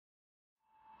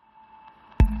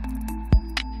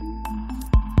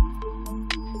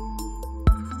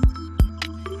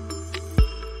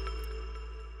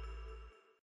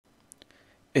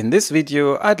In this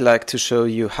video, I'd like to show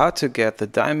you how to get the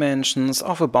dimensions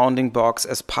of a bounding box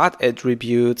as part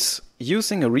attributes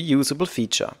using a reusable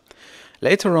feature.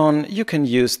 Later on, you can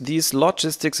use these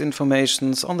logistics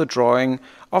informations on the drawing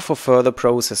or for further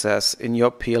processes in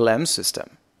your PLM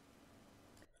system.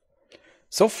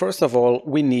 So first of all,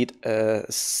 we need a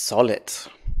solid.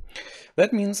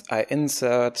 That means I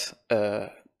insert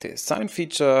a design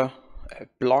feature, a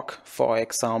block for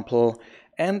example,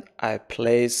 and I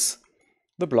place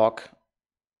the block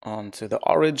onto the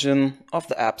origin of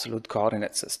the absolute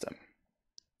coordinate system.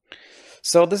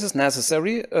 So this is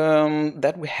necessary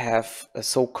that we have a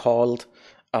so-called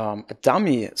a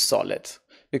dummy solid,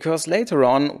 because later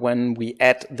on when we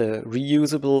add the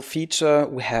reusable feature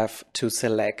we have to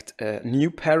select a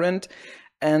new parent,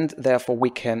 and therefore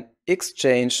we can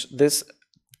exchange this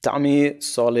dummy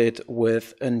solid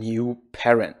with a new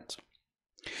parent.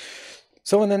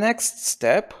 So in the next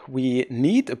step we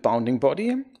need a bounding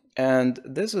body, and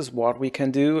this is what we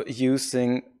can do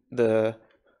using the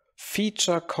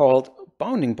feature called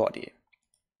bounding body.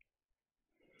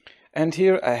 And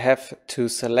here I have to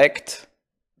select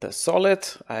the solid.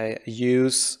 I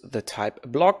use the type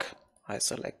block, I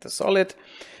select the solid,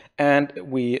 and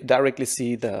we directly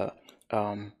see the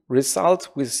result.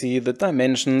 We see the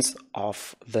dimensions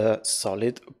of the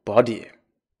solid body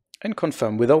and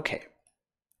confirm with OK.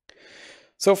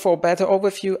 So for a better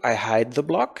overview, I hide the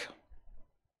block,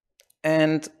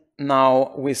 and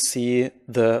now we see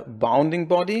the bounding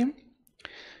body,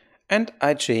 and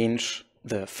I change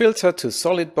the filter to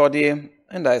solid body,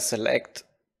 and I select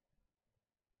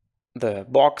the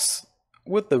box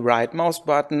with the right mouse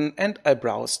button and I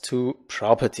browse to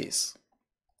properties.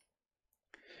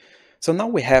 So now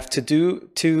we have to do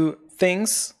two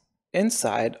things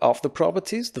inside of the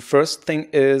properties. The first thing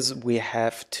is we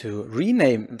have to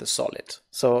rename the solid.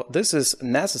 So this is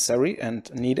necessary and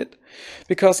needed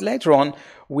because later on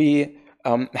we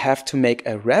have to make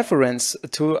a reference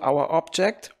to our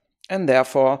object, and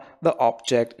therefore the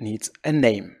object needs a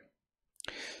name.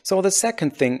 So the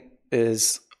second thing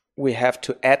is we have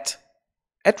to add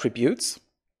attributes.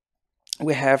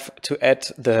 We have to add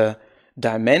the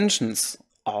dimensions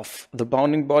of the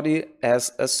bounding body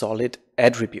as a solid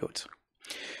attribute.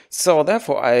 So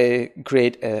therefore I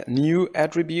create a new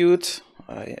attribute.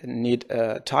 I need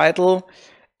a title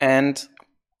and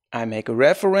I make a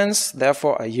reference.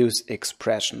 Therefore I use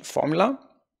expression formula,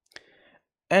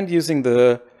 and using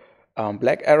the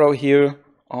black arrow here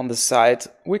on the side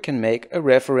we can make a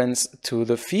reference to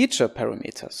the feature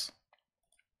parameters.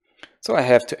 So I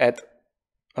have to add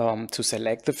to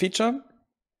select the feature.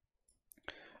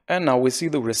 And now we see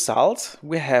the result.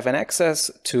 We have an access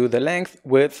to the length,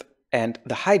 width and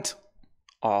the height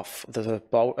of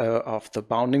the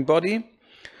bounding body.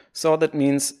 So that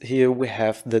means here we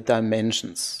have the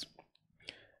dimensions.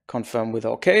 Confirm with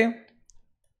OK.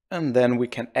 And then we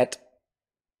can add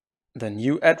the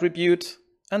new attribute.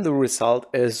 And the result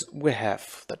is we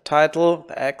have the title,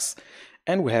 the X,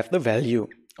 and we have the value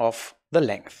of the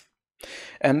length.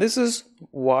 And this is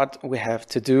what we have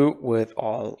to do with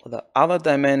all the other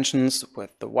dimensions,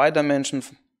 with the Y dimension,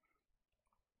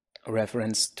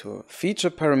 reference to feature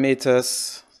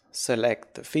parameters,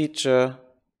 select the feature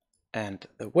and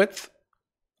the width,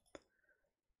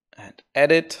 and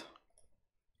edit.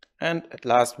 And at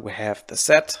last we have the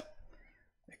set,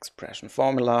 expression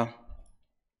formula,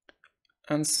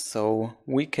 and so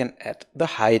we can add the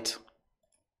height.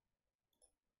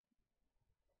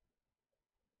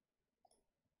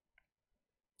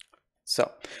 So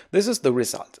this is the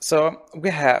result. So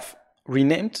we have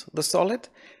renamed the solid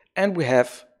and we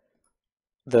have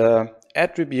the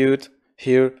attribute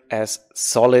here as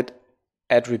solid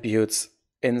attributes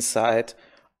inside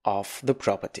of the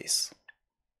properties.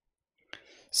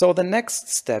 So the next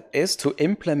step is to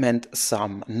implement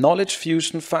some knowledge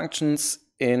fusion functions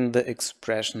in the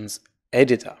expressions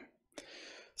editor.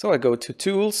 So I go to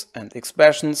Tools and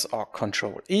Expressions or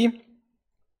Control E.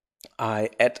 I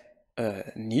add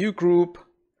a new group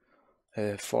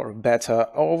for a better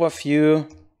overview,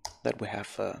 that we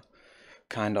have a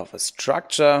kind of a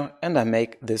structure, and I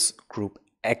make this group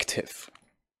active.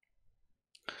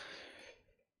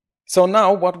 So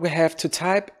now what we have to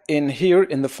type in here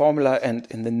in the formula and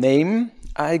in the name,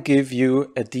 I give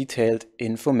you a detailed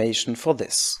information for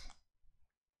this.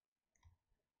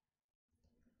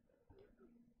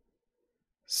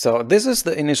 So this is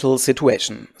the initial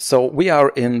situation. So we are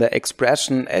in the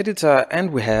expression editor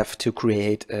and we have to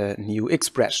create a new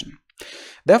expression.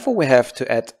 Therefore we have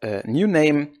to add a new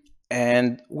name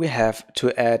and we have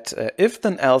to add a if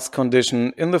then else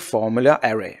condition in the formula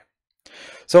array.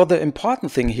 So the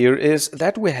important thing here is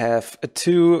that we have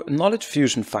two knowledge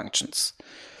fusion functions.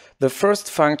 The first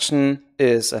function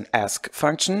is an ask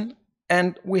function,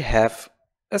 and we have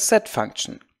a set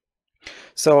function.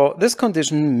 So this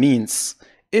condition means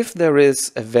if there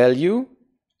is a value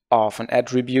of an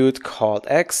attribute called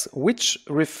x, which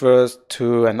refers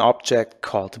to an object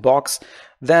called box,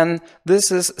 then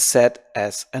this is set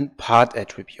as a part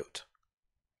attribute.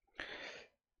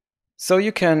 So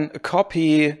you can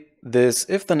copy this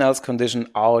if then else condition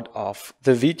out of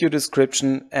the video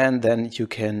description, and then you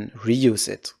can reuse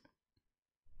it.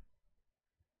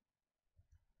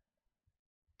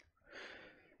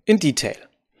 In detail.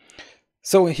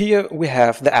 So here we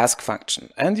have the ask function,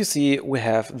 and you see we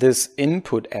have this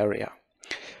input area.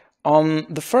 On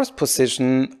the first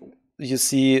position, you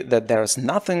see that there is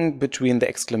nothing between the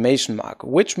exclamation mark,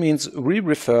 which means we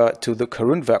refer to the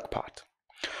current work part.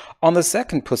 On the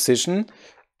second position,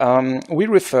 we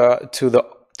refer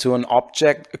to an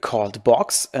object called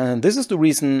box, and this is the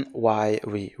reason why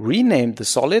we renamed the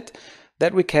solid,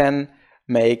 that we can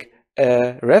make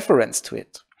a reference to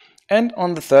it. And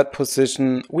on the third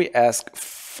position, we ask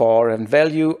for a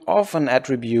value of an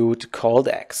attribute called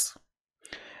x.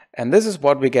 And this is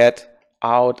what we get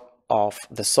out of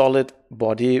the solid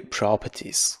body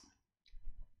properties.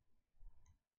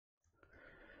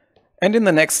 And in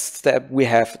the next step, we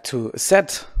have to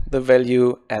set the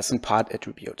value as a part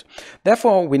attribute.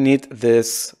 Therefore, we need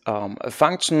this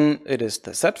function. It is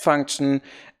the set function,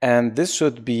 and this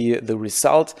should be the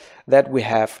result that we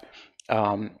have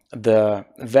the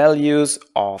values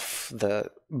of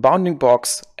the bounding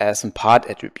box as a part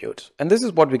attribute. And this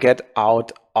is what we get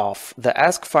out of the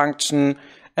ask function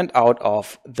and out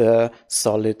of the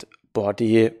solid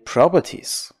body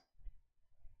properties.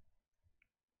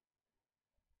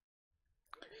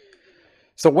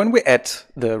 So when we add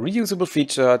the reusable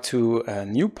feature to a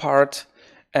new part,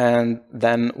 and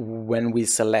then when we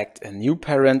select a new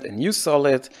parent, a new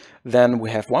solid, then we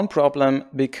have one problem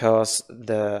because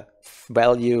the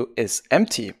value is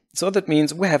empty. So that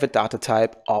means we have a data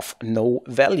type of no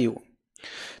value.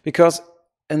 Because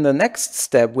in the next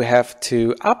step, we have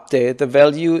to update the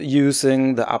value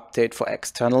using the update for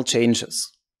external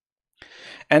changes.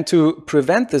 And to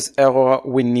prevent this error,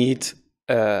 we need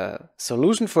a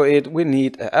solution for it. We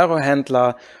need an error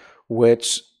handler,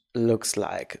 which looks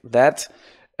like that.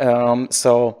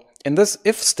 So in this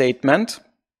if statement,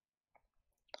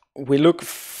 we look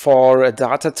for a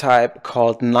data type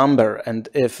called number, and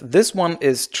if this one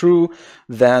is true,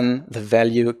 then the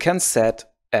value can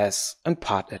set as a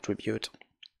part attribute.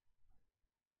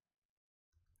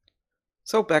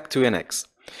 So back to NX.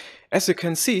 As you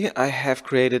can see, I have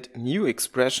created new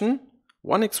expression,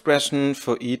 one expression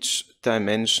for each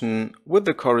dimension with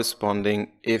the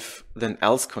corresponding if then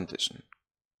else condition.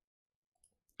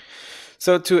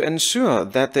 So to ensure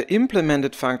that the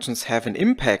implemented functions have an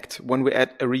impact when we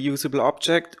add a reusable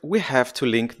object, we have to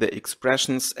link the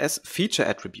expressions as feature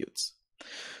attributes.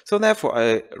 So therefore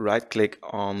I right-click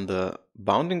on the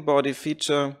bounding body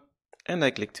feature and I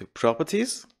click to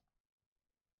Properties.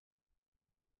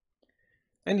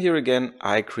 And here again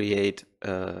I create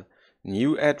a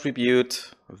new attribute,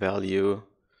 value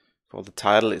for the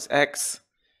title is X.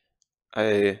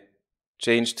 I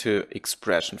change to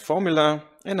expression formula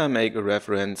and I make a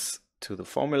reference to the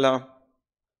formula.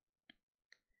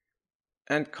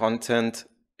 And content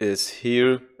is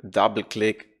here, double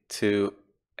click to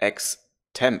X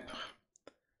temp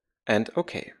and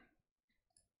OK.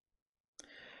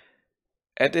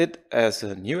 Add it as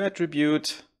a new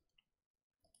attribute,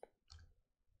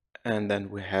 and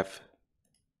then we have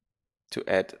to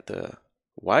add the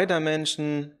Y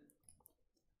dimension.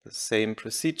 The same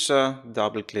procedure,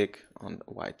 double click on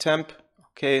Y temp,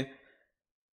 OK,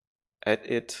 add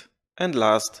it, and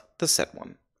last the set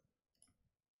one.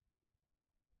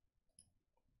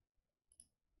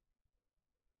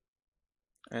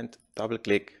 And double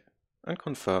click and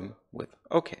confirm with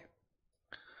OK.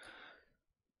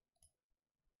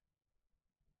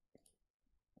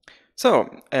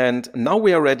 So, and now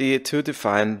we are ready to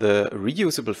define the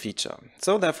reusable feature.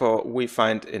 So therefore we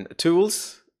find in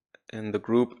Tools, in the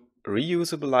group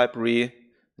Reusable Library,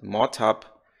 More tab,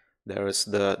 there is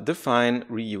the Define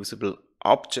Reusable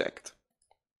Object.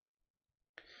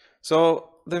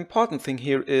 So the important thing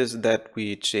here is that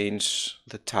we change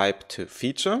the type to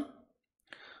feature.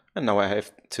 And now I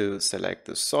have to select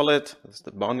the solid, that's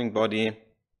the bounding body,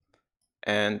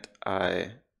 and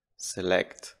I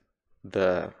select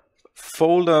the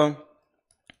folder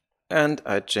and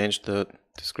I change the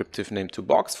descriptive name to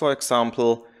box, for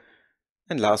example.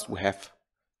 And last we have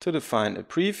to define a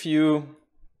preview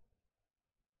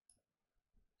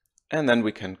and then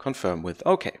we can confirm with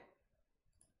OK.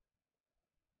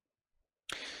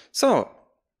 So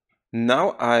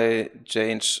now I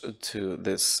change to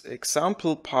this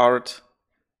example part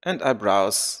and I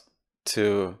browse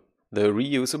to the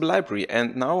reusable library,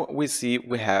 and now we see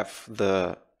we have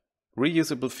the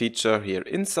reusable feature here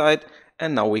inside,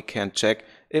 and now we can check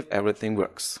if everything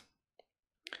works.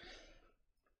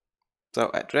 So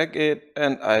I drag it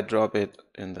and I drop it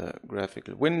in the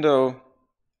graphical window,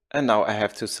 and now I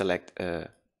have to select the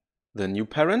new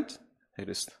parent. It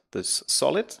is this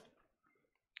solid,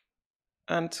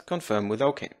 and confirm with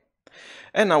OK.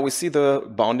 And now we see the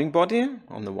bounding body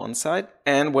on the one side,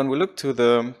 and when we look to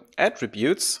the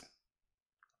attributes,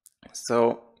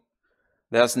 so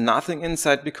there's nothing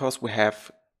inside because we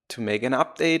have to make an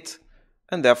update,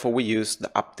 and therefore we use the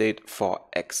update for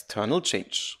external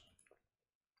change.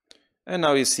 And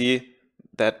now you see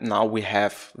that now we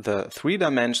have the 3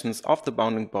 dimensions of the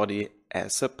bounding body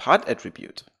as a part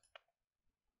attribute.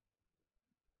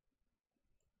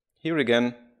 Here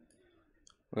again,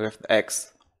 we have the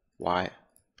X, Y,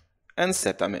 and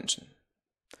Z dimension.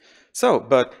 So,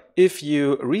 but if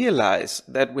you realize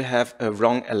that we have a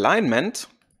wrong alignment,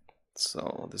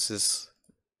 so this is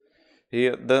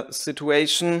here the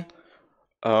situation,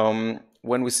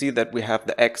 when we see that we have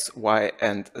the X, Y,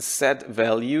 and Z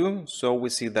value, so we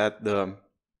see that the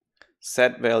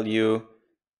Z value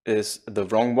is the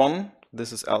wrong one.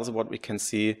 This is also what we can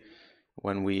see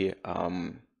when we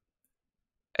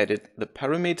edit the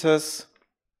parameters.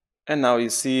 And now you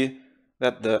see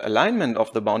that the alignment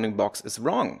of the bounding box is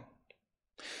wrong.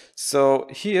 So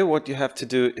here what you have to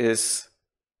do is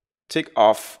tick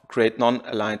off create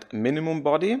non-aligned minimum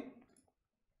body,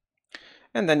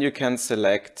 and then you can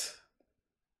select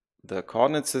the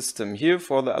coordinate system here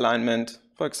for the alignment,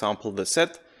 for example the Z,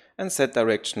 and Z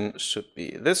direction should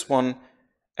be this one,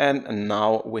 and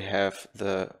now we have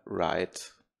the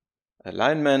right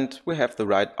alignment, we have the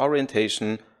right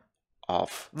orientation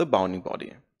of the bounding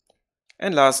body.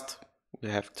 And last, we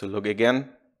have to look again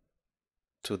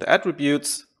to the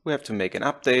attributes, we have to make an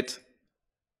update,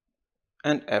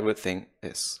 and everything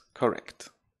is correct.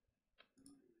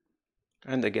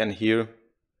 And again here,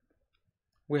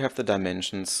 we have the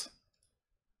dimensions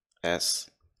as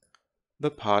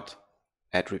the part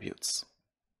attributes.